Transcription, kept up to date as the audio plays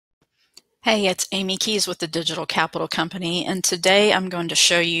Hey, it's Amy Keys with the Digital Capital Company, and today I'm going to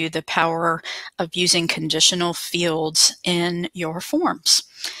show you the power of using conditional fields in your forms.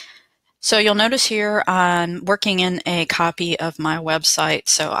 So you'll notice here I'm working in a copy of my website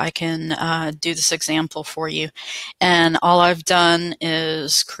so I can do this example for you. And all I've done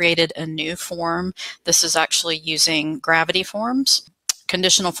is created a new form. This is actually using Gravity Forms.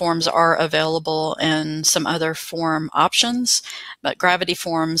 Conditional forms are available in some other form options, but Gravity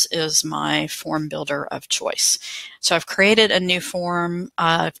Forms is my form builder of choice. So I've created a new form,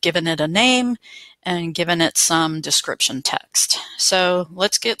 I've given it a name, and given it some description text. So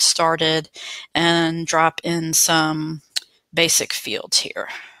let's get started and drop in some basic fields here.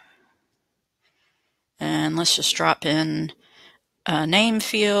 And let's just drop in a name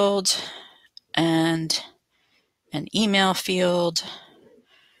field and an email field.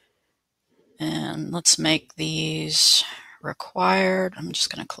 And let's make these required. I'm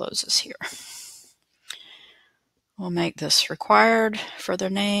just going to close this here. We'll make this required for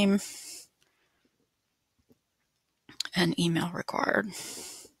their name and email required.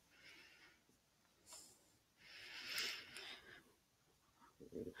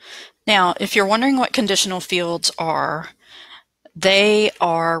 Now, if you're wondering what conditional fields are, they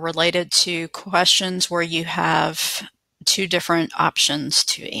are related to questions where you have two different options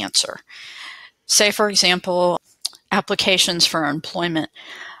to answer. Say, for example, applications for employment.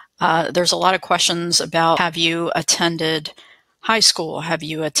 There's a lot of questions about, have you attended high school? Have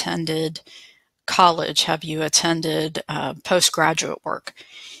you attended college? Have you attended postgraduate work?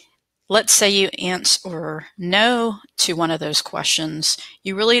 Let's say you answer no to one of those questions.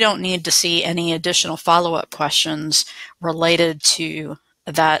 You really don't need to see any additional follow-up questions related to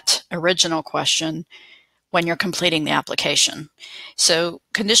that original question when you're completing the application. So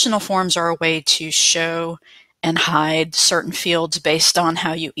conditional forms are a way to show and hide certain fields based on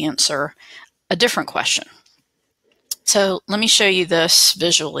how you answer a different question. So let me show you this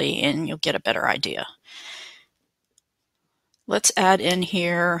visually and you'll get a better idea. Let's add in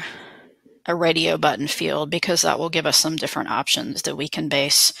here a radio button field because that will give us some different options that we can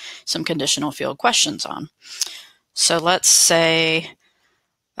base some conditional field questions on. So let's say,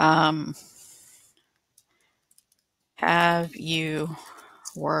 have you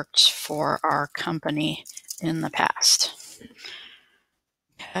worked for our company in the past?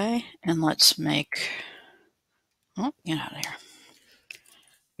 Okay, and let's make, oh, get out of here.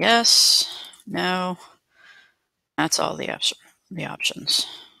 Yes, no, that's all the options.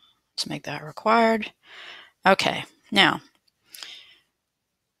 Let's make that required. Okay, now,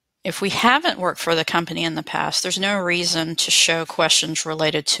 if we haven't worked for the company in the past, there's no reason to show questions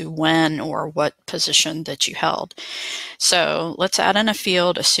related to when or what position that you held. So let's add in a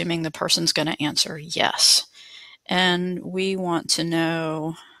field assuming the person's going to answer yes. And we want to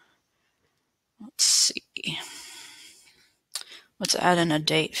know, let's see, let's add in a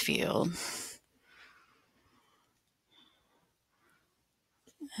date field.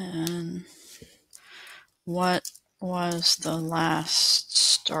 And what was the last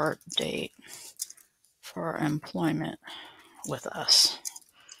start date for employment with us?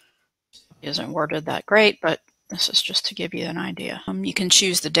 It isn't worded that great, but this is just to give you an idea. You can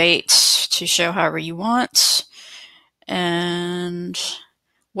choose the dates to show however you want. And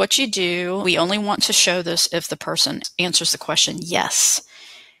what you do, we only want to show this if the person answers the question yes.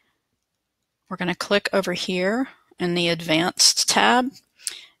 We're going to click over here in the Advanced tab,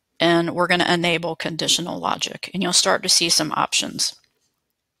 and we're going to enable Conditional Logic, and you'll start to see some options.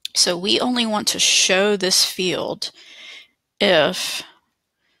 So we only want to show this field if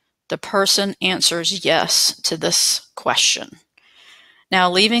the person answers yes to this question.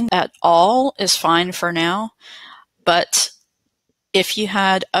 Now, leaving that all is fine for now, but if you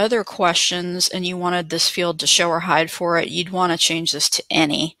had other questions and you wanted this field to show or hide for it, you'd want to change this to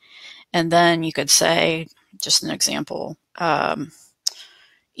any. And then you could say, just an example,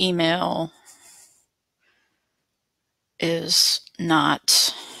 email is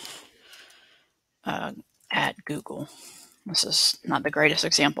not at Google. This is not the greatest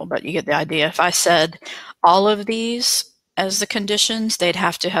example, but you get the idea. If I said all of these as the conditions, they'd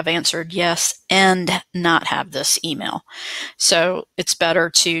have to have answered yes and not have this email. So it's better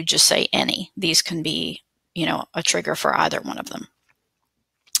to just say any. These can be, a trigger for either one of them.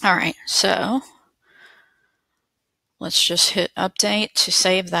 All right, so let's just hit update to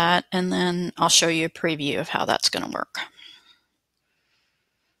save that, and then I'll show you a preview of how that's going to work.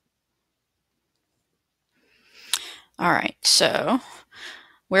 All right, so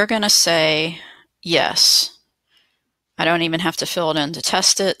we're going to say yes. I don't even have to fill it in to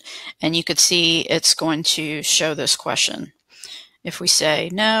test it, and you could see it's going to show this question. If we say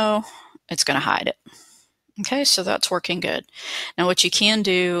no, it's going to hide it. Okay, so that's working good. Now what you can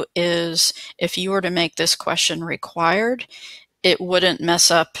do is, if you were to make this question required, it wouldn't mess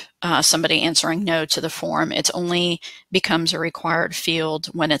up somebody answering no to the form. It only becomes a required field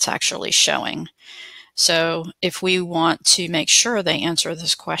when it's actually showing. So if we want to make sure they answer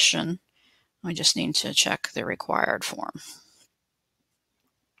this question, we just need to check the required form.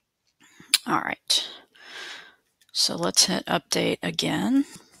 All right, so let's hit update again.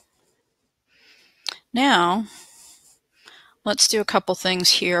 Now, let's do a couple things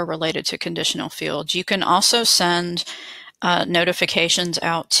here related to conditional fields. You can also send notifications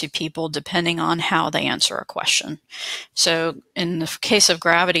out to people depending on how they answer a question. So in the case of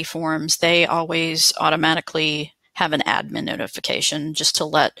Gravity forms, they always automatically have an admin notification just to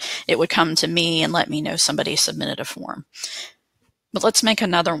let it would come to me and let me know somebody submitted a form. But let's make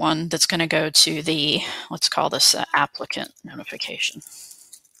another one that's going to go to the, let's call this applicant notification.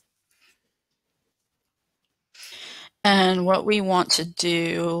 And what we want to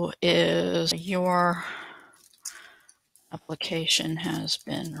do is your application has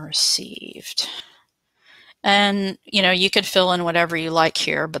been received. And you could fill in whatever you like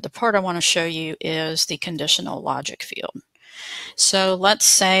here, but the part I want to show you is the conditional logic field. So let's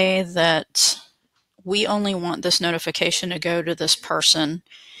say that we only want this notification to go to this person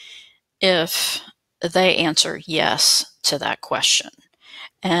if they answer yes to that question.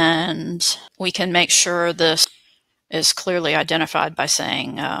 And we can make sure this is clearly identified by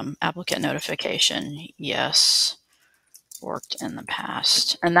saying applicant notification, yes, worked in the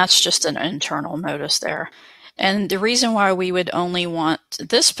past. And that's just an internal notice there. And the reason why we would only want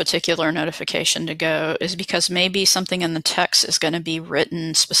this particular notification to go is because maybe something in the text is going to be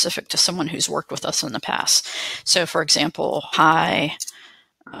written specific to someone who's worked with us in the past. So for example, hi,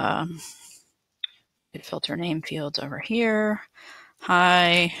 filter name fields over here.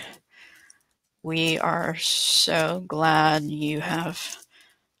 Hi, we are so glad you have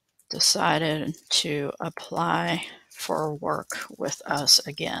decided to apply for work with us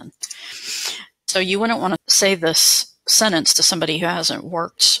again. So you wouldn't want to say this sentence to somebody who hasn't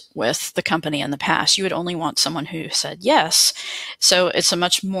worked with the company in the past. You would only want someone who said yes. So it's a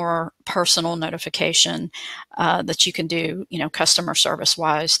much more personal notification that you can do, customer service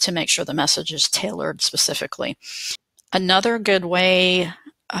wise, to make sure the message is tailored specifically. Another good way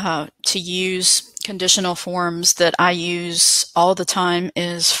to use conditional forms that I use all the time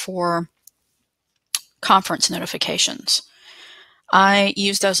is for conference notifications. I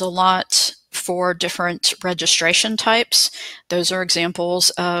use those a lot for different registration types. Those are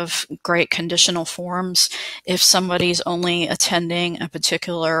examples of great conditional forms. If somebody's only attending a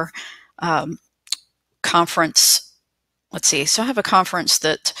particular conference, let's see, so I have a conference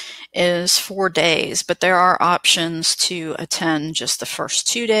that is 4 days, but there are options to attend just the first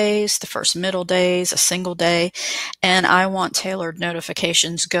 2 days, the first middle days, a single day, and I want tailored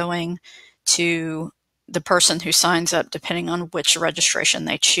notifications going to the person who signs up depending on which registration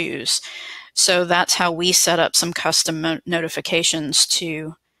they choose. So that's how we set up some custom notifications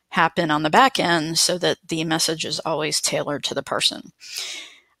to happen on the back end so that the message is always tailored to the person.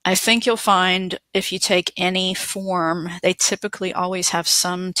 I think you'll find if you take any form, they typically always have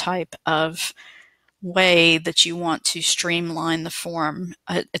some type of way that you want to streamline the form.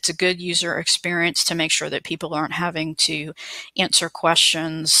 It's a good user experience to make sure that people aren't having to answer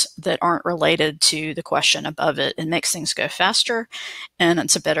questions that aren't related to the question above it. It makes things go faster, and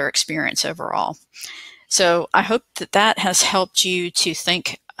it's a better experience overall. So I hope that that has helped you to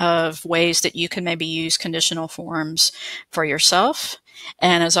think of ways that you can maybe use conditional forms for yourself.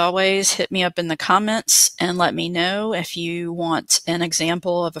 And as always, hit me up in the comments and let me know if you want an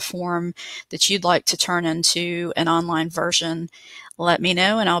example of a form that you'd like to turn into an online version. Let me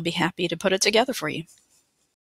know and I'll be happy to put it together for you.